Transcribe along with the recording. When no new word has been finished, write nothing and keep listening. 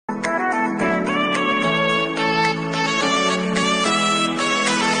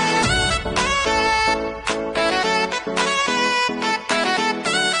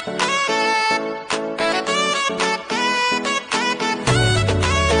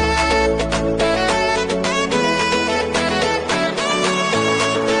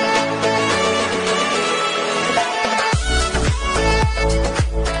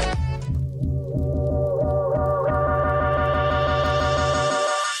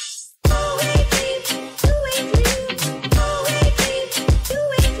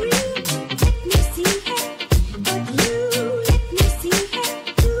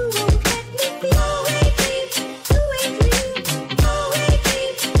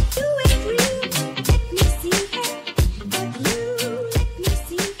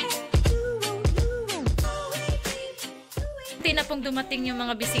dumating yung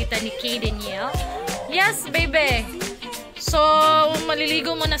mga bisita ni Kay Danielle. Yes, baby! So,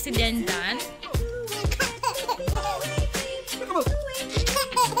 maliligo muna si Dandan.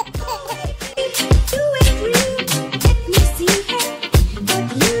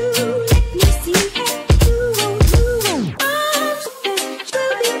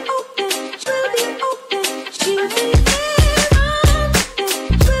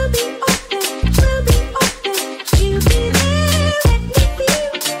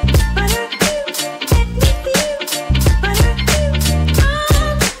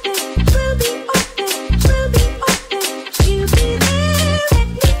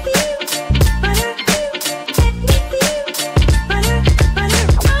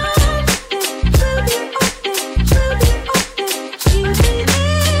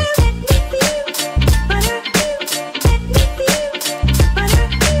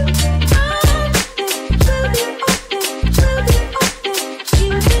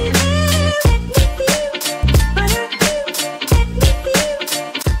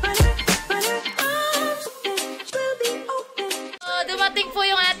 Dumating po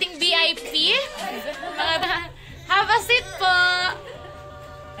yung ating VIP. Have a seat po.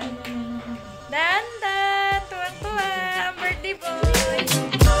 Dandan, tuwang-tuwa, ang birthday boy.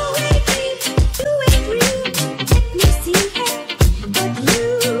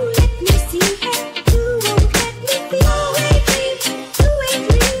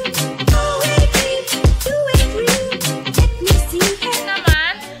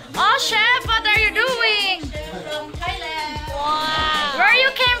 Naman, oh chef, what are you doing? Where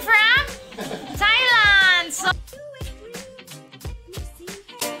you came from? Thailand. So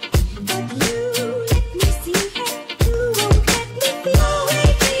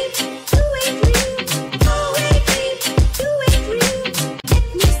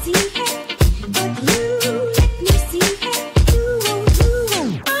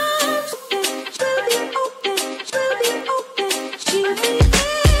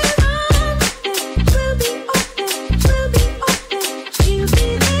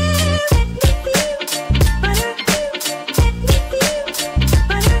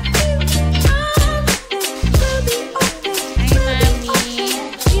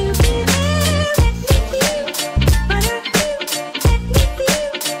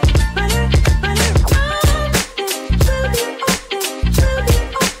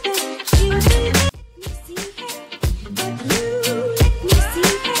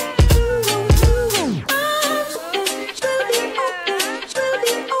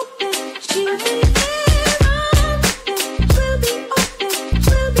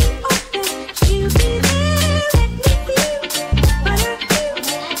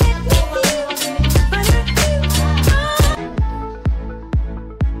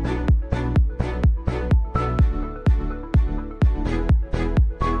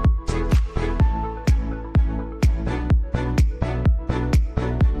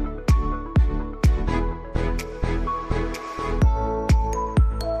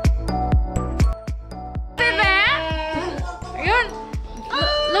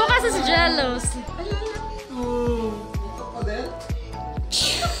jealous.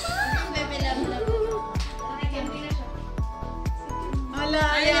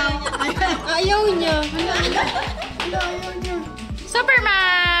 Ayaw niya.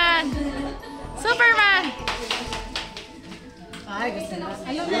 Superman! Superman! Ay, gusto na.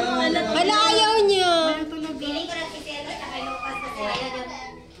 Wala, ayaw niya.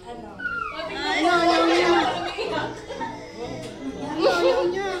 Ayaw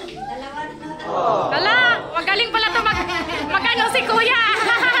niya. Wala! Magaling pala ito mag-ano si kuya!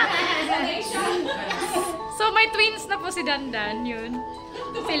 So may twins na po si Dandan, yun.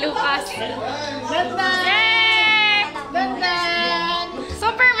 Si Lucas. Dandan! Yay! Dandan!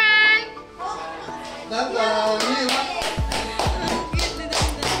 Superman! Dandan!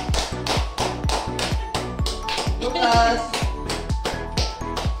 Lucas!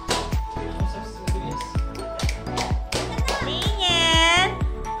 Tingin!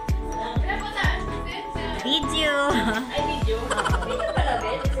 Video! Ay, video? Video pala,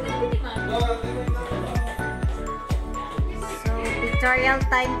 Ben? Sinabi ni Mami. So, pictorial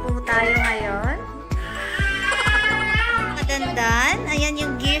time po tayo ngayon. Dandan. Ayan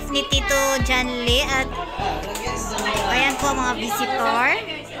yung gift ni Tito Janly at ayan po mga visitor.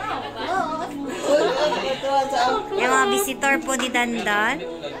 Yung mga visitor po ni Dandan.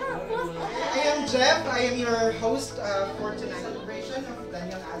 I am Jeff. I am your host for tonight's celebration of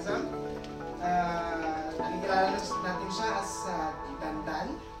Daniel Azzam. Nakikilala natin siya as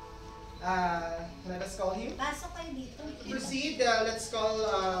Dandan. Let us call him. Pasok kayo dito. Proceed. Let's call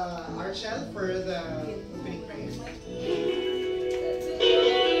Archel for the opening prayer.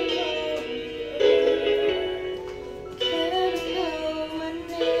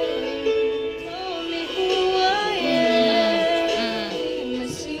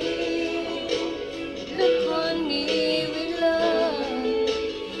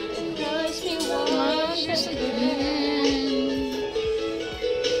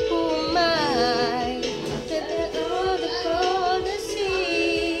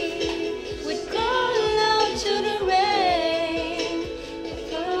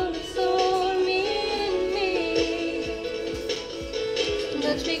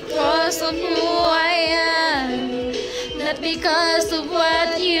 Not because of who I am, not because of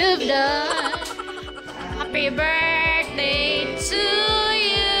what you've done. Happy birthday to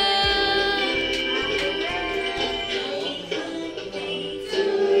you.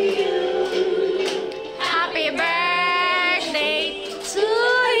 Happy birthday to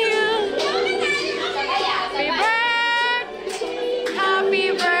you. Happy birthday.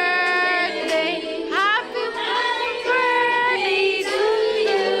 Happy birthday. Happy birthday to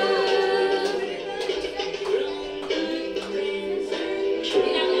you.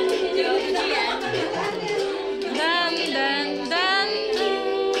 Dun, dun, dun, dun.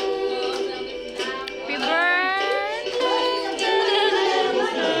 Happy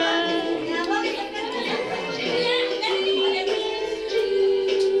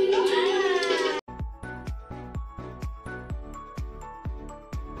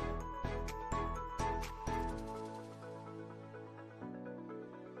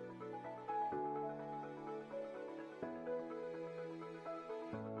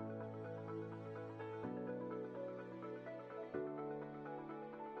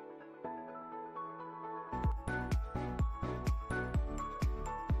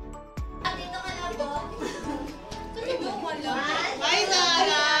Bye,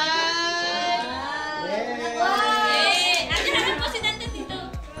 Zara!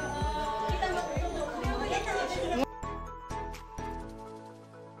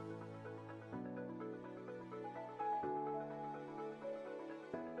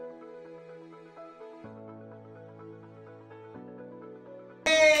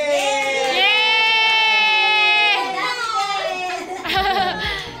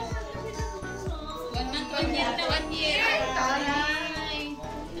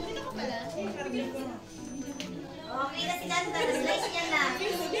 Okay na si Danda, slice niya na.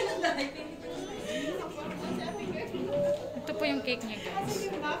 Ito po yung cake niya, guys.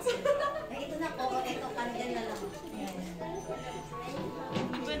 Ito na po, ito kandyan na lang.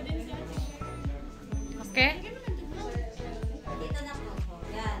 Okay? Dito na po.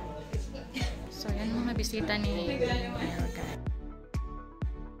 Yan. So, yan mga bisita ni Mayor, guys.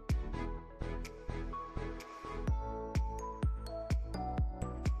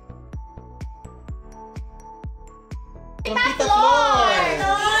 Tita Flor!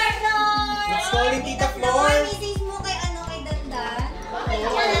 Lord! Let's call in Tita Flor. Message mo kay kay Dandan.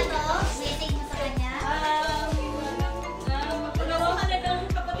 Siya na to? Message mo sa kanya? Tulungan na ng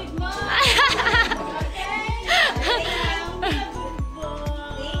kapatid mo.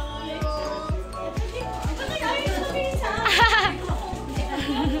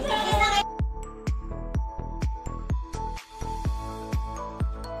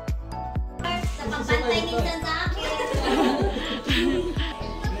 Sa pagbantay minsan sa akin.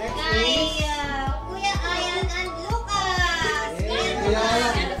 Kay Kuya Ayan and Lucas. Kuya,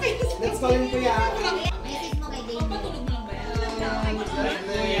 let's call in Kuya. Message mo kay Damien.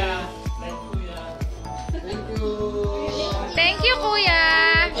 Thank you. Thank you, Kuya!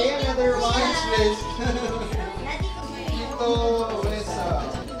 Hey, another one, please. Daddy ko ba yun? Tito Wesa.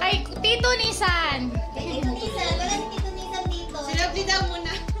 Kay Tito Nisan! Kay Tito Nisan. Wala si Tito Nisan dito. Lovely daw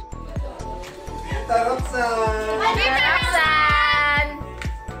muna. Tita Roxanne. Tita Roxanne!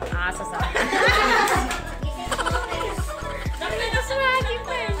 Sasabi. Message mo kay Swagi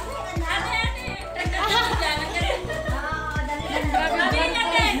pa eh.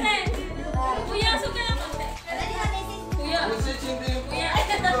 Message hindi yung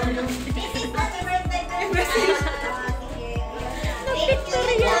Message mo kay birthday pa rin. Thank you,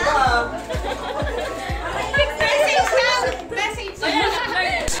 Rita. Message lang! Message!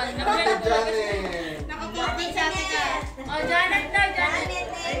 Janet. Nakaportin sa atin ka. Janet, message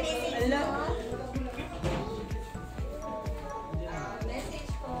mo.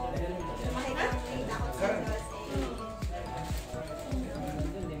 Message ko. Makikita ko sa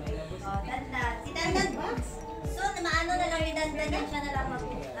Dandan. Si Dandan ba? So, maano na lang ni Dandan yan. Siya na lang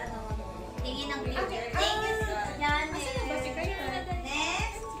tingin ng picture. Thank you, Janet.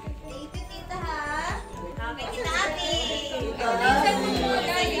 Next. Thank you, tita ha. Okay, tita Abby.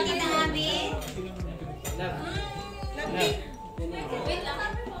 Thank you, tita Abby. Wait lang.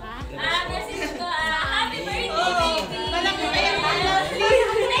 Message ko. Happy birthday, baby. Walang mo kaya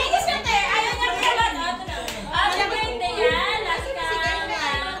Thank you, sir. Ayaw niya pala. Happy birthday, ha. Last ka.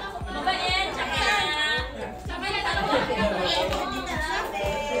 Mabait. Tsaka. Sabay na tayo. Tita Abby.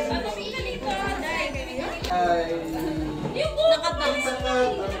 Ay. Nakabang. Ang sikat.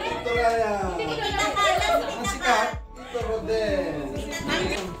 Ang Tito Raya. Tita Kalas. Ang Tita sikat. Kalas. Tito Rodel. Kay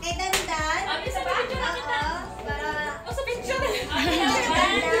Dandan. Sa picture na kita. Para... sa picture. Kay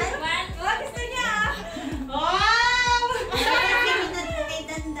Dandan. Gusto niya. Wow! Kay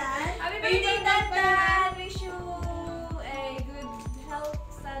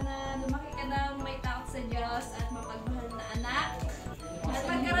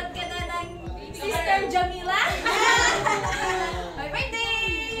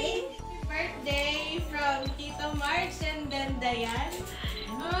yan.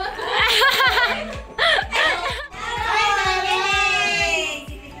 Yay!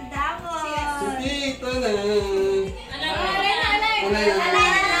 Si Tito Damon. Ito na. Alay!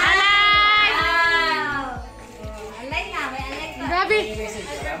 Alay na, may alay pa. Grabe.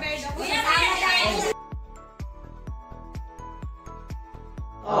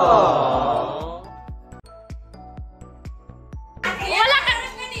 Wala ka.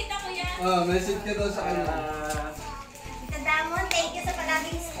 Message ka daw sa kanya. Tito Damon, thank you sa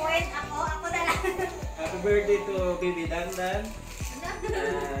palaging support. Ako na lang. Happy birthday to Baby Dandan.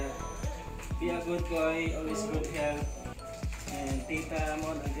 Be a good boy, always good health. And Tita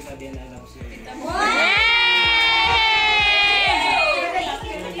Mon and Tita Diana loves you. Thank you,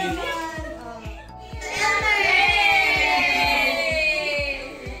 Tito Damon.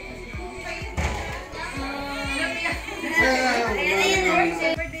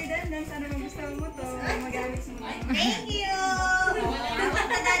 Thank you!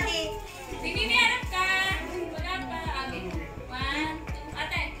 Basta daddy. Hindi harap ka. Wala pa. Okay. 1, 2,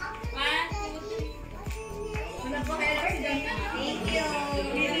 ate. 1, 2, 3. Thank you.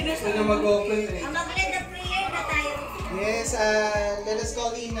 Gusto na mag-open eh. Ang mag-lead na prayer na tayo. Yes, let us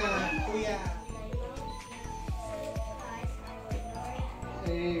call in kuya.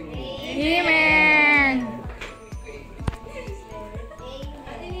 Amen.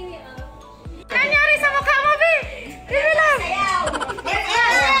 Nangyari sa mukha mo, Bi? Bibi lang. Sayaw!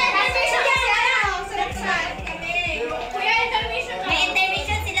 May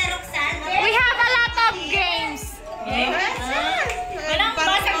intermission sila, Roxanne. We have a lot of games. Parang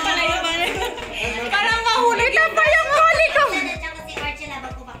basag pala yung Parang mahuli ka pa yung huli ko. Tsaka si Archie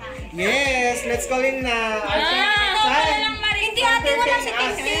labag ko baka. Yes, let's call in Hindi ate mo lang si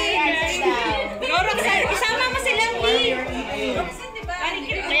Casey. Isama mo silang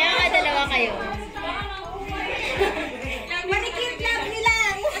Kaya nga dalawa kayo. Manikit lang nila.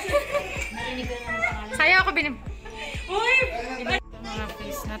 Sayo ako binib... Mga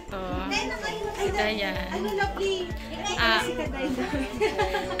face na to. Dayan.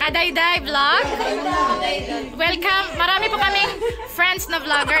 Kadayday Vlog. Welcome. Marami po kaming friends na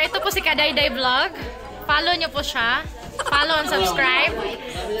vlogger. Ito po si Kadayday Vlog. Follow nyo po siya. Follow and subscribe.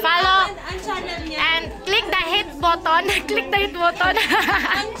 Follow and click the hit button. Click the hit button.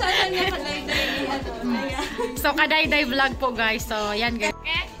 So Kadayday Vlog po guys. So yan guys.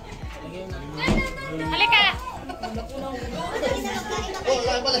 Halika.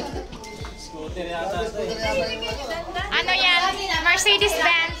 Scooter yata ito eh. Ano yan?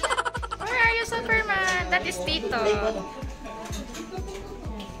 Mercedes-Benz. Where are you, Superman? That is Tito.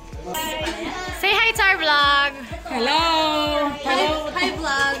 Say hi to our vlog. Hello. Hi,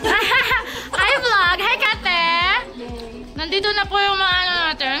 vlog. Hi vlog. Hi Kate. Nandito na po yung mga ano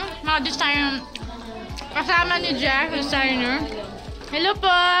natin. Mga design. Kasama ni Jack, designer. Hello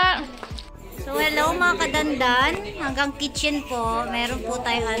po. So hello mga kadandan. Hanggang kitchen po. Meron po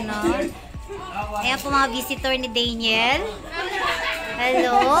tayo ano. Ayan po mga visitor ni Daniel.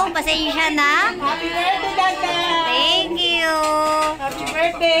 Hello. Pasensya na. Happy birthday, Dada. Thank you. Happy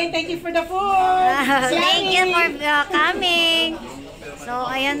birthday. Thank you for the food. Thank you for coming. So,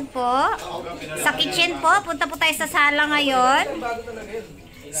 ayan po. Sa kitchen po. Punta po tayo sa sala ngayon.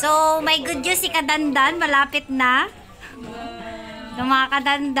 So, may good news si Kadandan. Malapit na. So, mga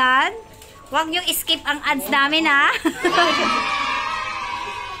Kadandan, huwag niyong skip ang ads namin, ha?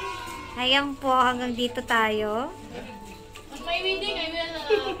 Ayan po. Hanggang dito tayo. May wedding, I will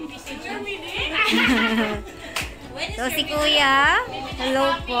visit you. So, si Kuya.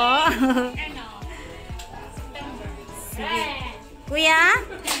 Hello po. Sige. Kuya?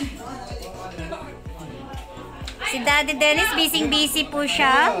 Si Daddy Dennis, busy-busy po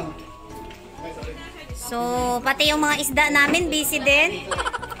siya. So, pati yung mga isda namin, busy din.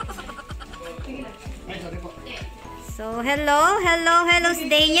 So, hello si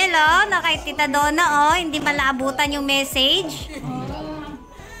Daniel, oh. Na kay Tita Donna, oh. Hindi pala abutan yung message.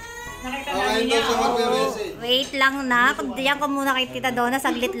 Wait lang na. Diyan ko muna kay Tita Donna,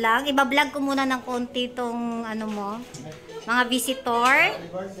 saglit lang. Iba-vlog ko muna ng konti tong ano mo. Mga visitor.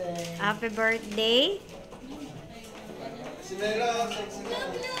 Happy birthday.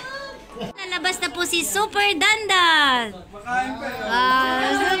 Lalabas na po si Superdandan.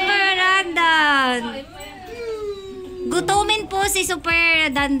 Superdandan. Gutumin po si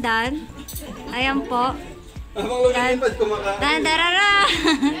Superdandan. Ayan po. Habang lumilipad kumakain. Dandarara.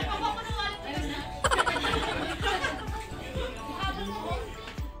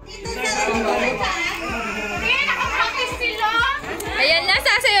 Ayan na,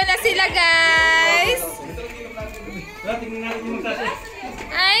 sasayo na sila guys. Tingnan natin yung sasa.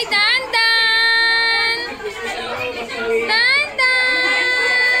 Ay, Dandan! Dandan!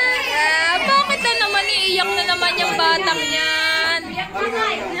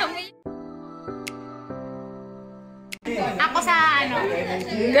 sa ano.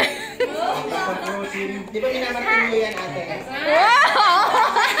 Di ba minamartin mo yan, ate? Wow!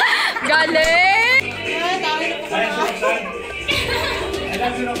 Galing!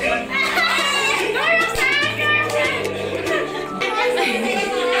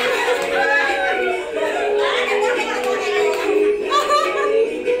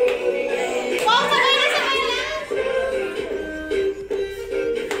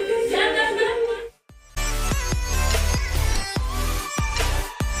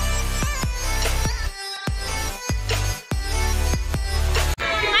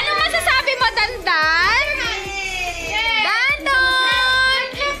 Anong masasabi mo, Dandan? Dandan!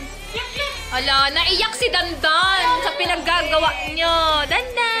 Ala, naiyak si Dandan sa pinaggagawa niyo.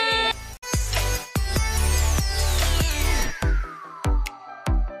 Dandan!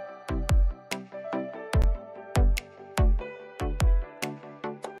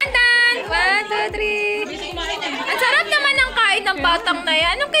 Dandan! 1, 2, 3. Ang sarap naman ng kain ng batang na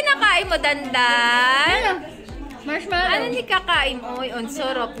yan. Anong kinakain mo, Dandan? Marshmallow. Ano ni kakain mo? Uy, ang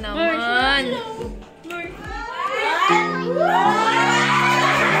sarap naman.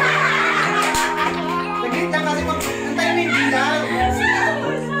 Naglit lang kasi pag ang tayo may bilang.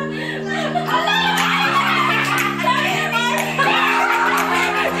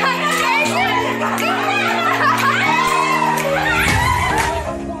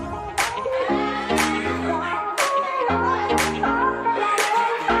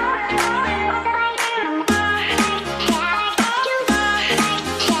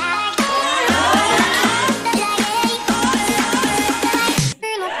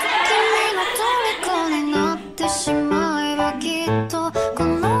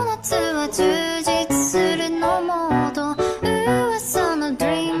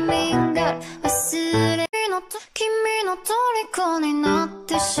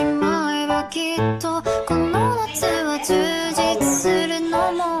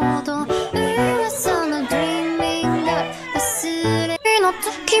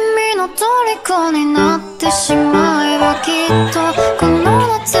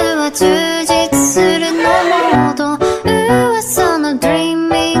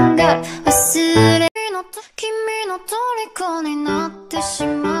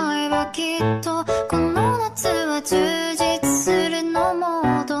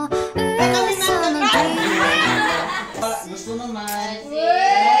 Gusto naman.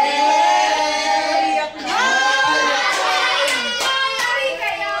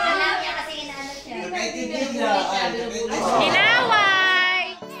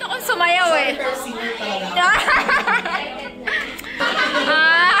 Hinaway! Gusto kong sumayaw eh.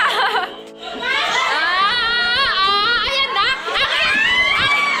 Ayan na!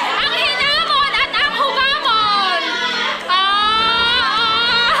 Ang hinamon at ang hugamon!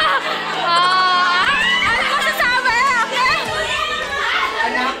 Ano masasabi? Okay?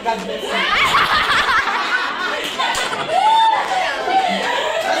 Anak, God bless you.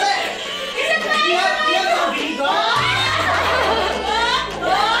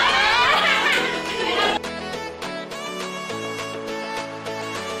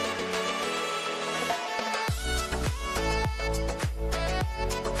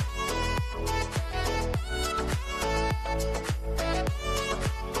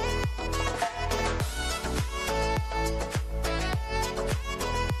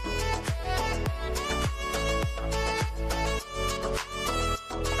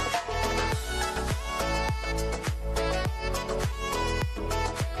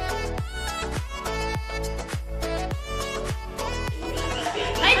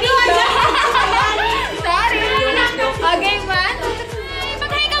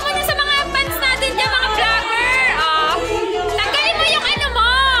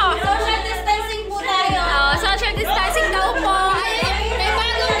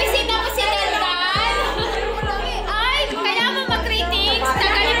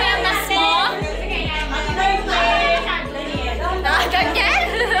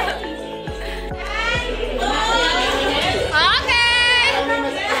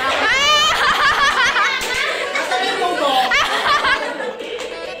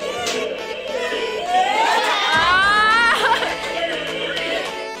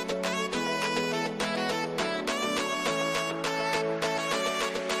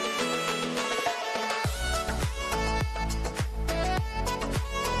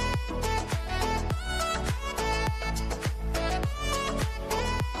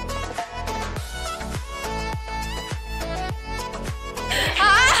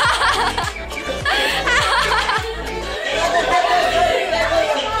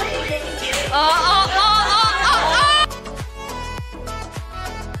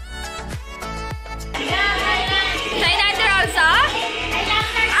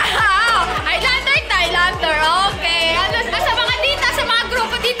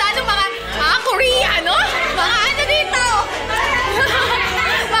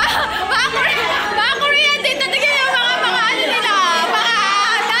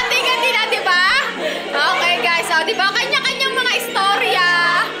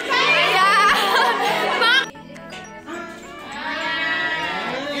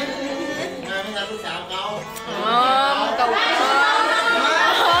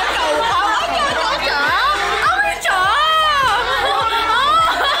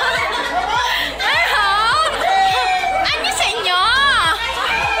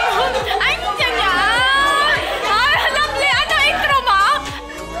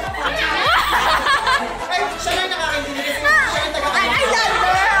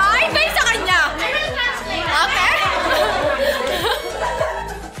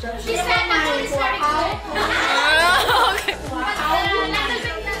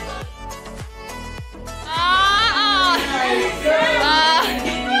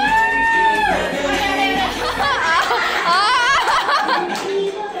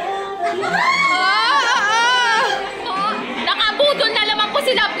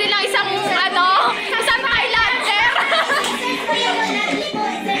 si Lovely lang isang Highlander.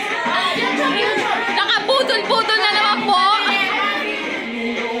 Nakabudol-budol na naman po.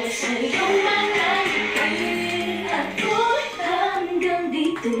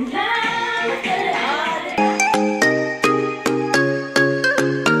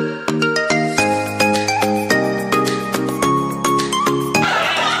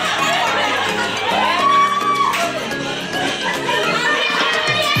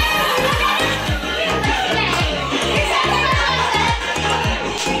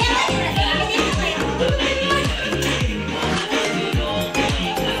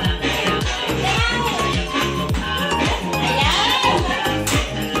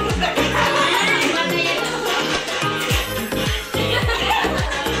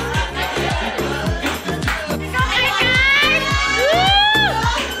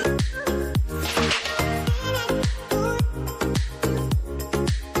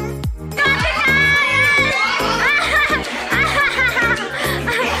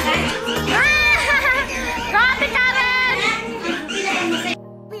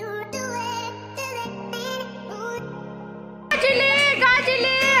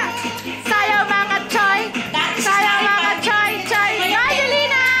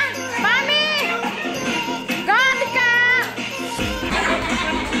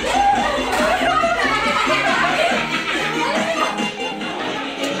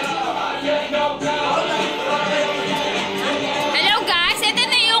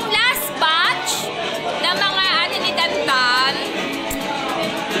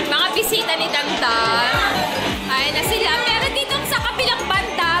 Bisita ni Dandan. Ayun na sila. Pero dito sa kabilang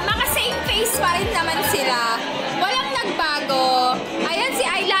banda, mga same face pa rin naman sila. Walang nagbago. Ayan si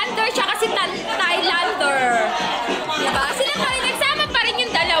Highlander tsaka si Thailander. Diba? Sila pa rin. Nagsama pa rin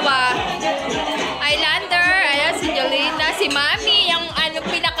yung dalawa. Highlander, ayan si Jolina, si Mami, yung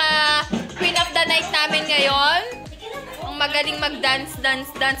pinaka queen of the night namin ngayon. Ang magaling mag-dance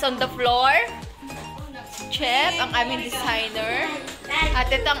on the floor. Chef, ang aming designer.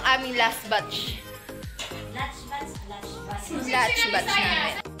 At ito ang aming last batch. Last batch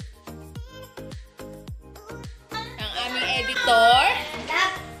namin. Ang aming editor.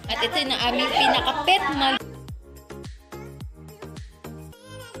 At ito yung aming pinaka-pet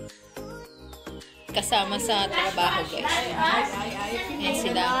kasama sa trabaho, guys. Ayan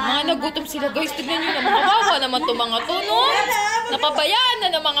sila. Mga nagutom sila, guys. Tignan nyo na. Makawawa naman ito mga to, no? Napabayaan na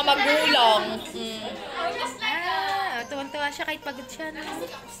ng mga magulang. Tuwan-tuwa siya kahit pagod siya.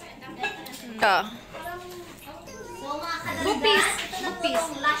 Bupis.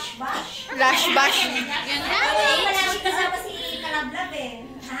 Lash bash. Yan na. Malawit kasama si Kalablab eh.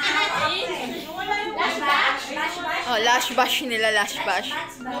 Oh, lash bash nila, lash bash.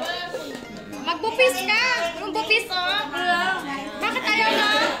 Magbupis ka. Magbupis, oh. Bakit ayaw na?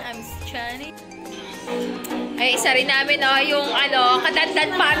 I'm Chani. Ay, isa rin namin, oh, yung,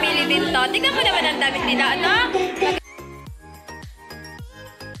 Kadandan family din to. Tingnan mo naman ang damit nila,